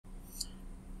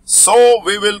So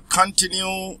we will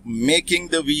continue making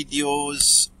the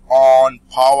videos on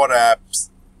Power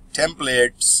Apps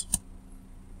templates.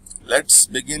 Let's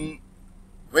begin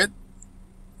with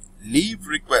leave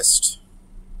request.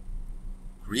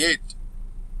 Create.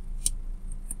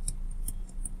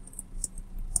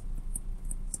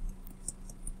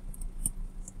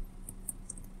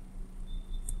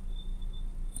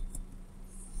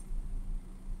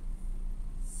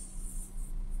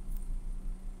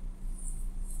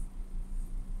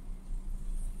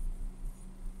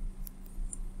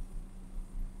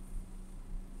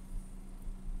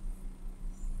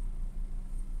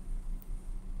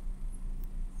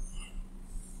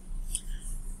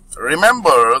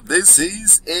 Remember, this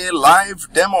is a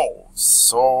live demo,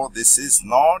 so this is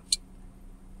not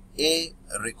a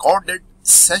recorded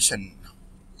session.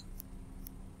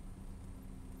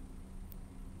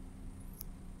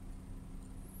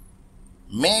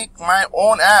 Make my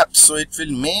own app, so it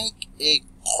will make a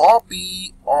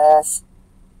copy of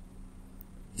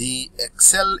the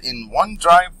Excel in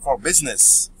OneDrive for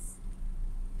Business.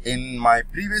 In my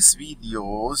previous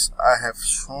videos, I have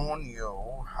shown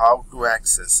you how to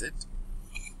access it,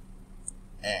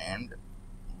 and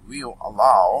we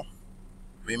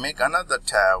make another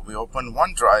tab, we open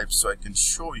OneDrive so I can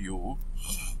show you.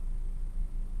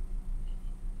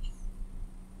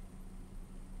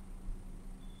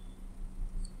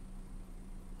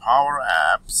 Power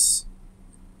Apps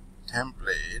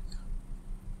template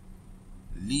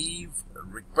leave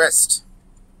request.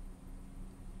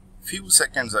 Few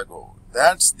seconds ago,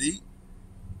 that's the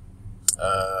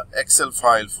Excel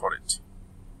file for it.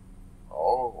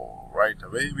 Oh, right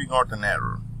away we got an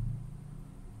error.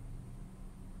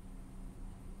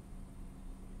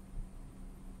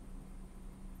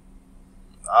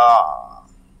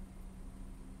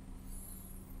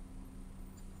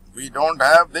 We don't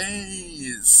have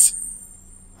these.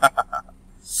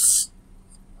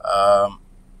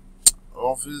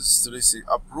 Office 360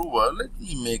 approval. Let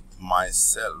me make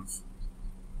myself.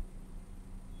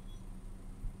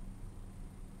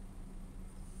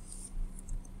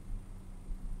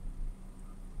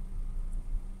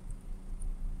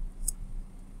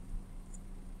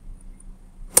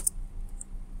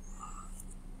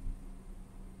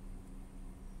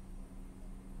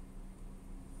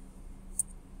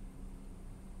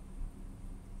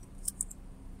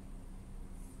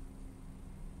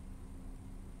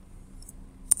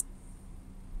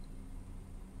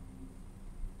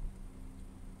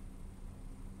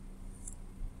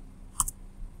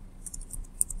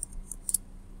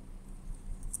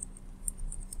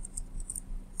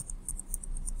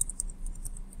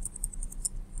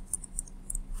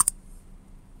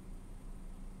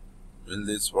 Will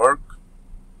this work?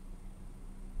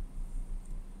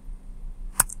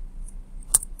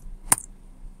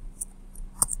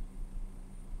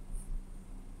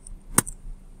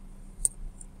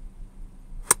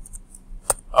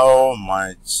 Oh,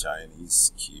 my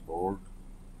Chinese keyboard.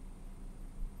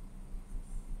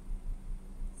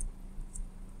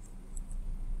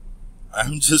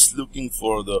 I'm just looking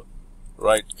for the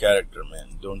right character,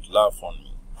 man. Don't laugh on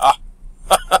me. Ah!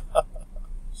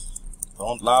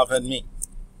 Don't laugh at me.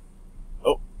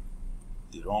 Oh,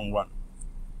 the wrong one.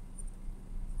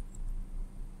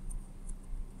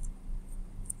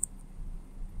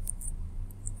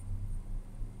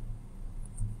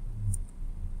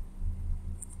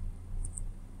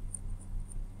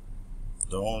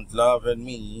 Don't laugh at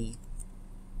me.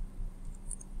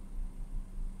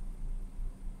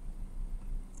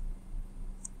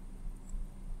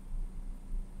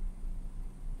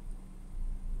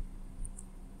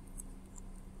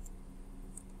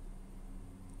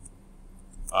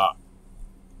 Ah.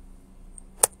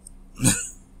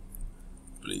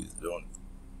 Please don't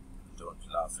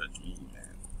laugh at me,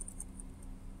 man.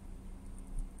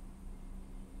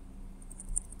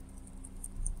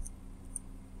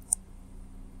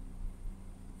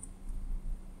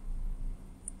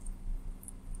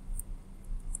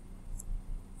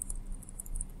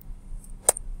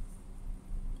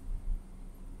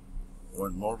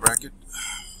 One more bracket.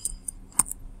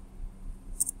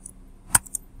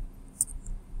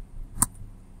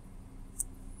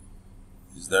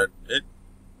 Is that it?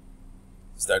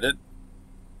 Is that it?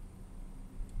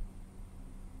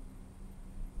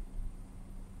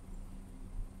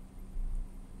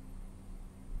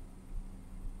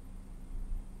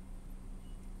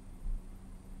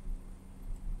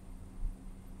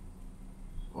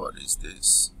 What is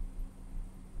this?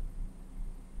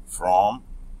 From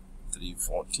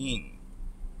 314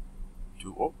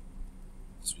 to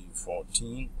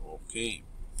 314. Okay.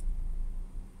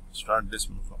 Start this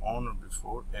on or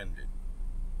before ended.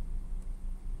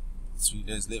 3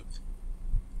 days leave.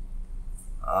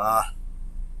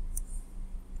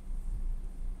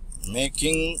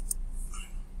 Making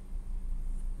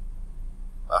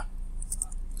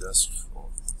just for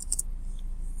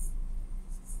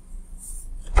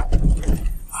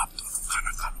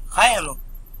खाए हम लोग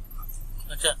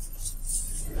अच्छा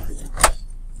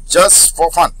just for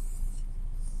fun.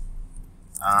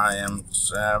 I am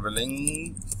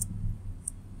traveling.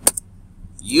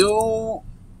 You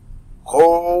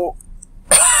go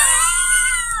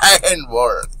and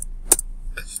work.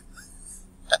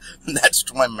 That's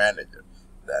to my manager.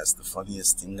 That's the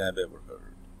funniest thing I've ever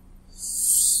heard.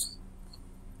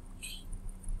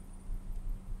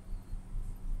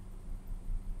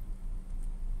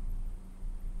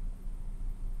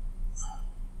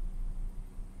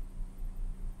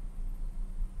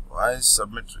 Why is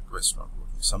submit request not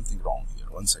working? Something wrong here.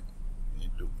 1 second. We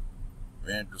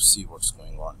need to see what's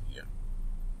going on here.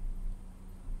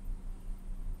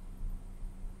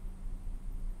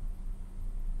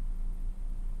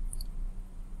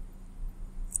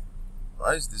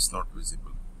 Why is this not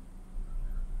visible?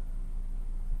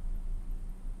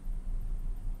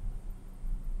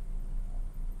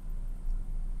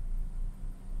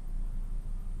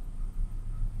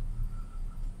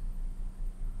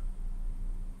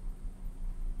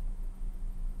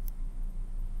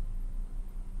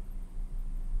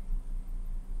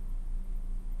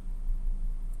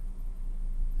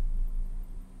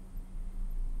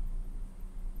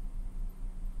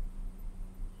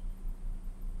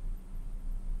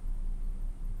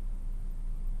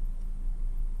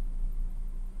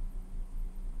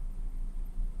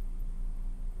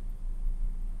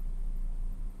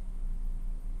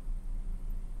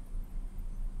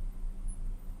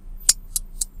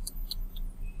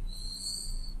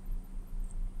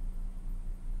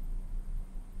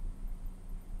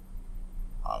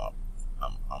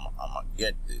 I'm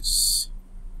get this.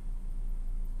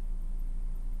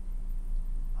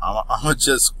 I'ma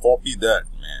just copy that,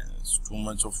 man. It's too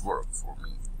much of work for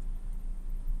me.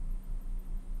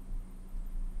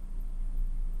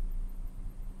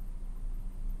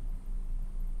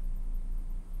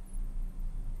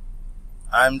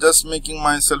 I'm just making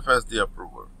myself as the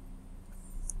approver.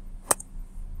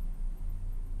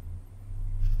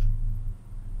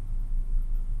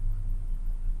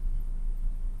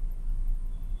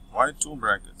 Why 2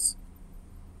 brackets?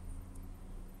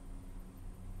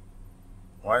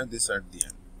 Why this at the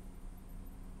end?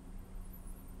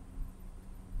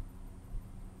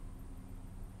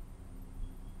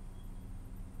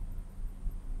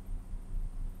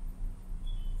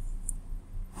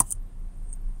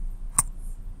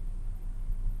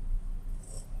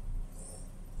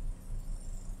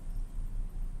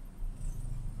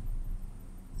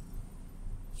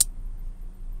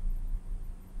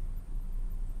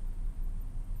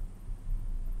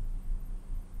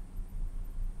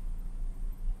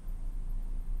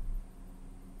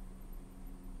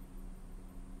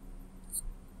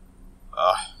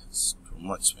 It's too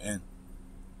much, man.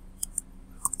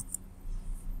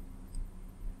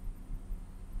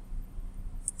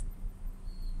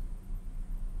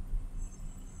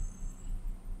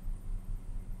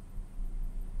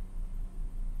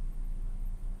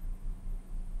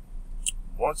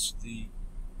 What's the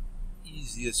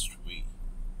easiest way?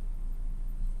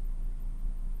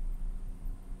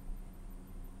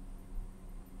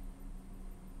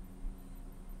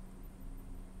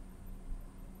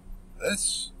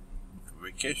 Let's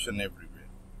vacation everywhere.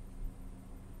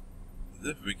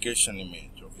 The vacation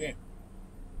image, okay?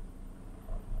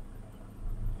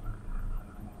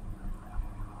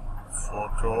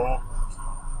 Photo.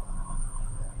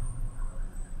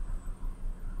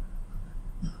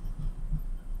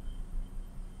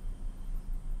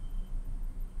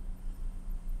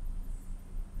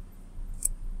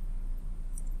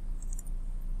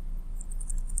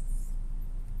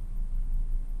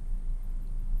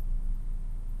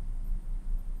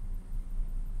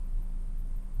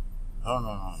 No,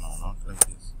 not like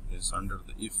this. It's under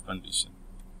the if condition.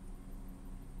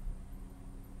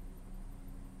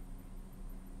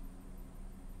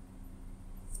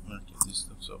 Okay, this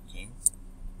looks okay.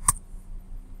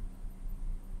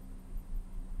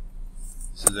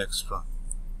 This is extra.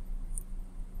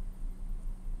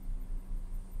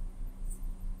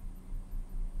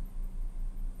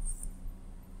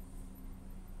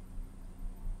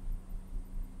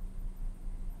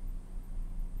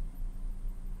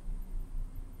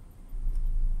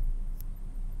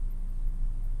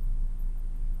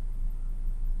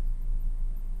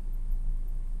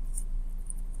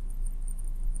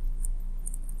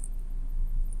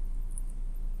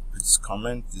 Let's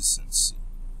comment this and see.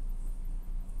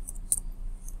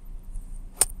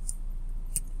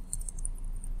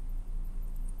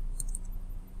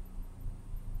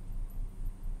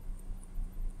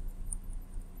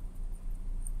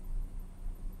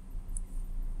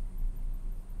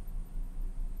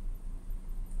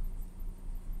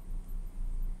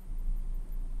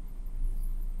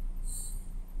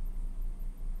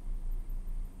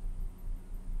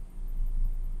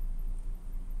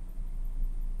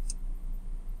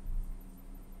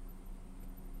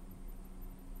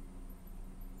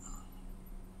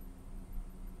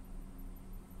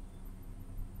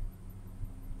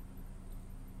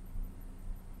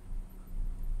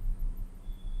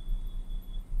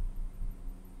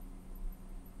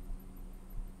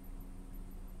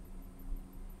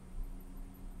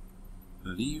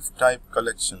 leave type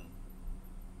collection.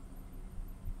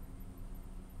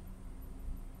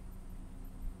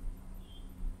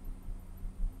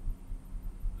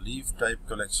 Leave type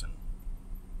collection.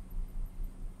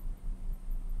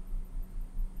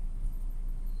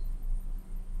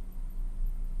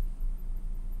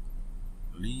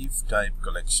 Leave type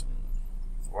collection.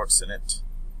 What's in it?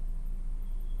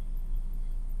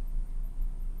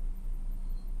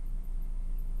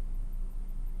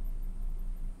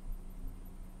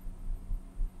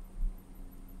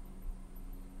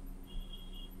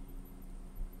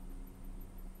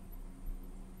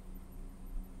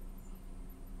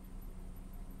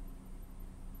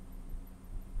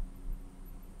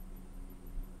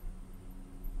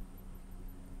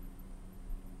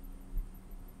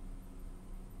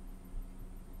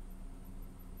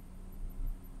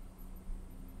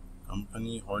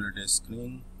 Company holiday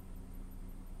screen,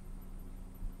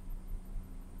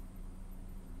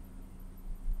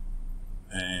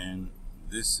 and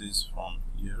this is from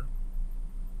here.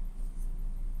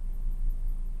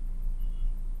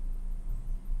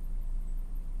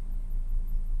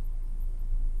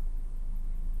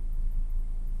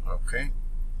 Okay,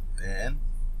 then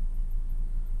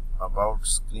about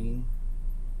screen,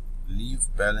 leave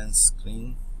balance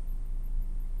screen.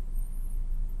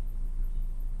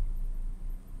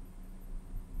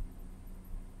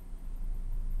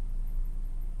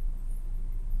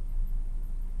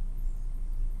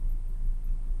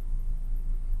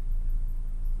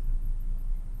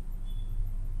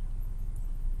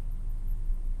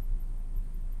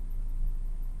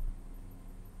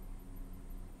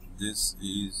 This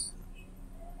is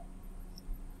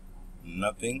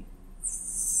nothing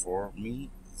for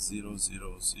me.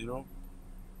 000.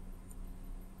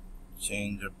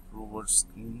 Change approval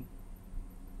screen,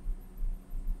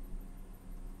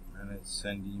 manage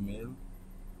send email,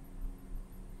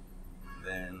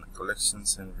 then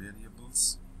collections and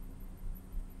variables,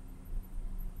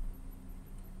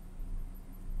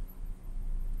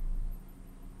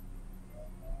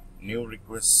 new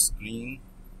request screen.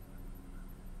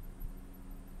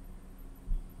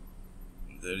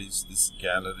 There is this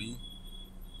gallery,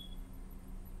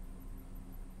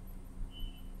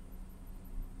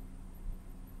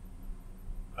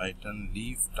 item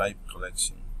leave type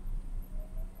collection,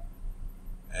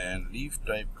 and leave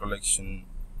type collection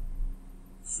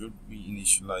should be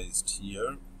initialized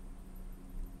here.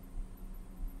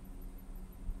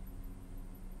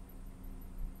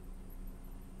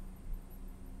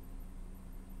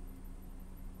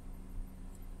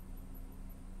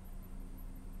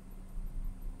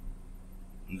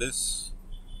 This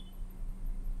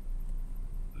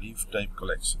leave type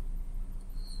collection.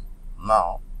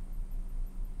 Now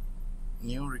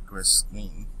new request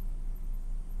screen,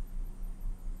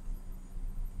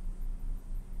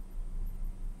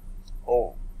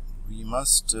 we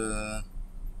must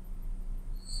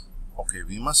okay,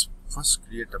 we must first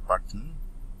create a button,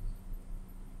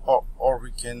 or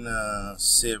we can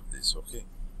save this. Okay,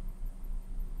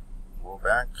 go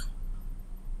back,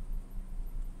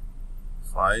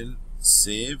 file,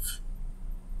 save.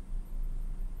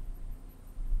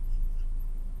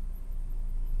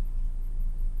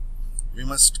 We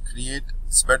must create,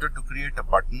 it's better to create a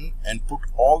button and put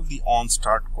all the on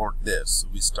start code there, so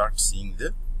we start seeing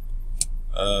the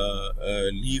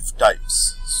leave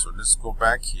types. So let's go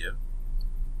back here,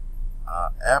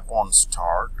 app on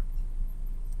start,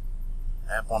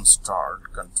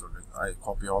 control it. I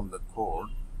copy all the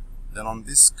code, then on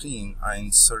this screen I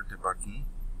insert a button.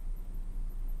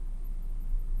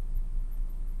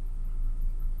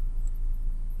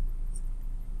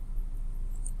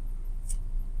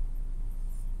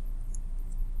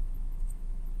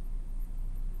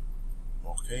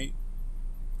 Okay,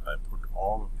 I put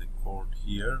all of the code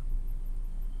here,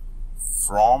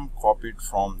 copied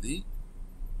from the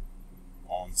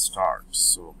on start.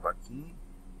 So button